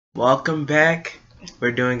Welcome back.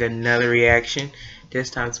 We're doing another reaction. This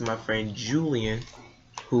time to my friend Julian,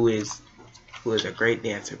 who is a great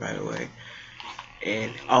dancer, by the way.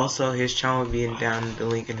 And also his channel will be down in the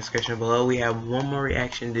link in the description below. We have one more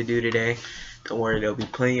reaction to do today. Don't worry, there'll be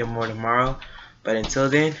plenty of more tomorrow. But until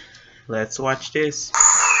then, let's watch this.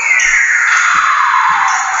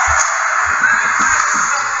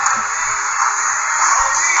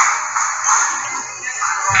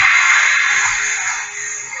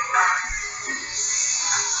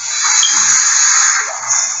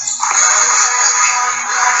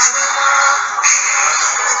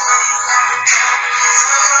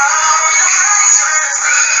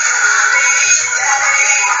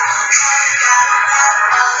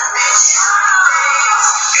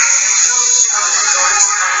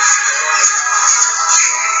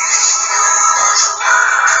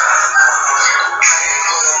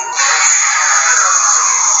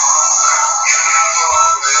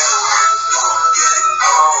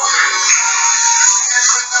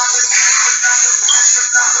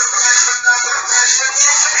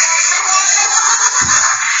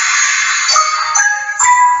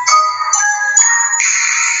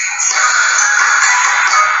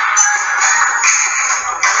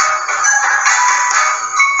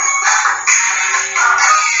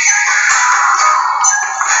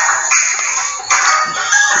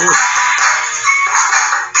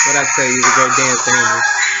 What I tell you, he's a great dancer, ain't he?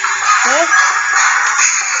 Huh?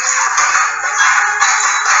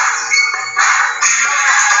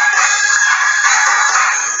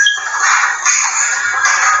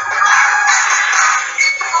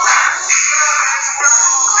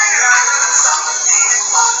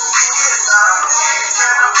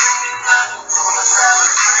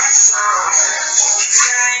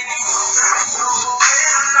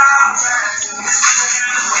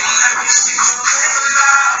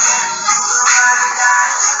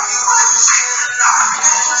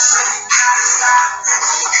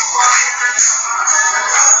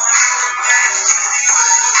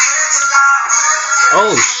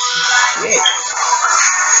 Oh shit.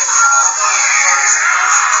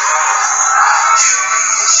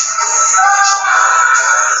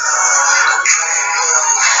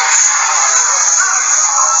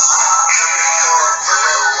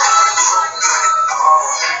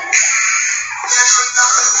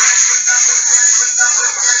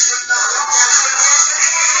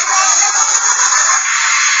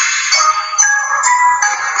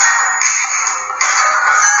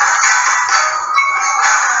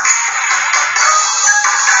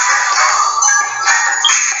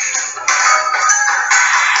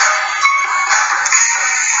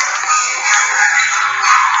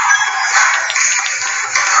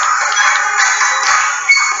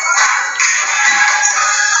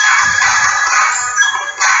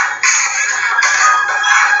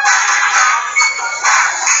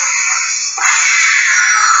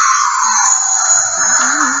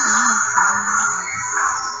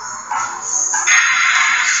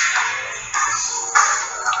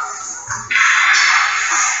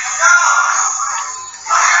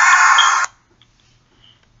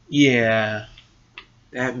 Yeah,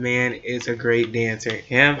 that man is a great dancer.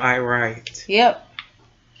 Am I right? Yep.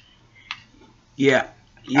 Yeah.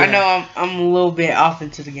 I know I'm a little bit off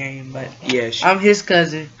into the game, but yeah, I'm his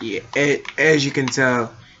cousin. Yeah, as you can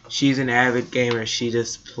tell, she's an avid gamer. She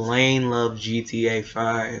just plain loves GTA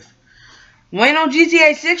 5. Waiting on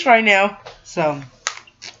GTA 6 right now, so.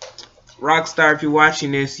 Rockstar, if you're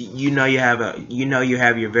watching this, you know you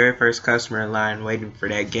have your very first customer in line waiting for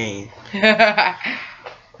that game.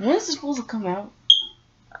 When is it supposed to come out?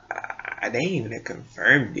 They ain't even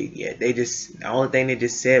confirmed it yet. The only thing they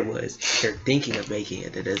just said was they're thinking of making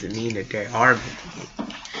it. That doesn't mean that they are making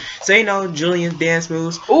it. So you know, Julian's dance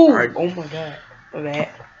moves. Ooh, oh my god, my bad.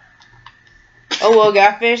 Oh well,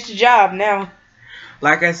 gotta finish the job now.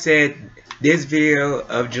 Like I said, this video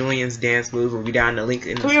of Julian's dance moves will be down in the link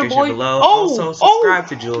in the description below. Oh, also, subscribe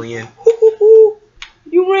to Julian.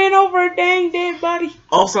 You ran over a dang dead body.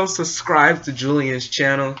 Also, subscribe to Julian's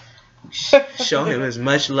channel. Show him as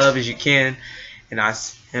much love as you can. And I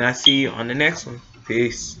see you on the next one.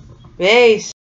 Peace. Peace.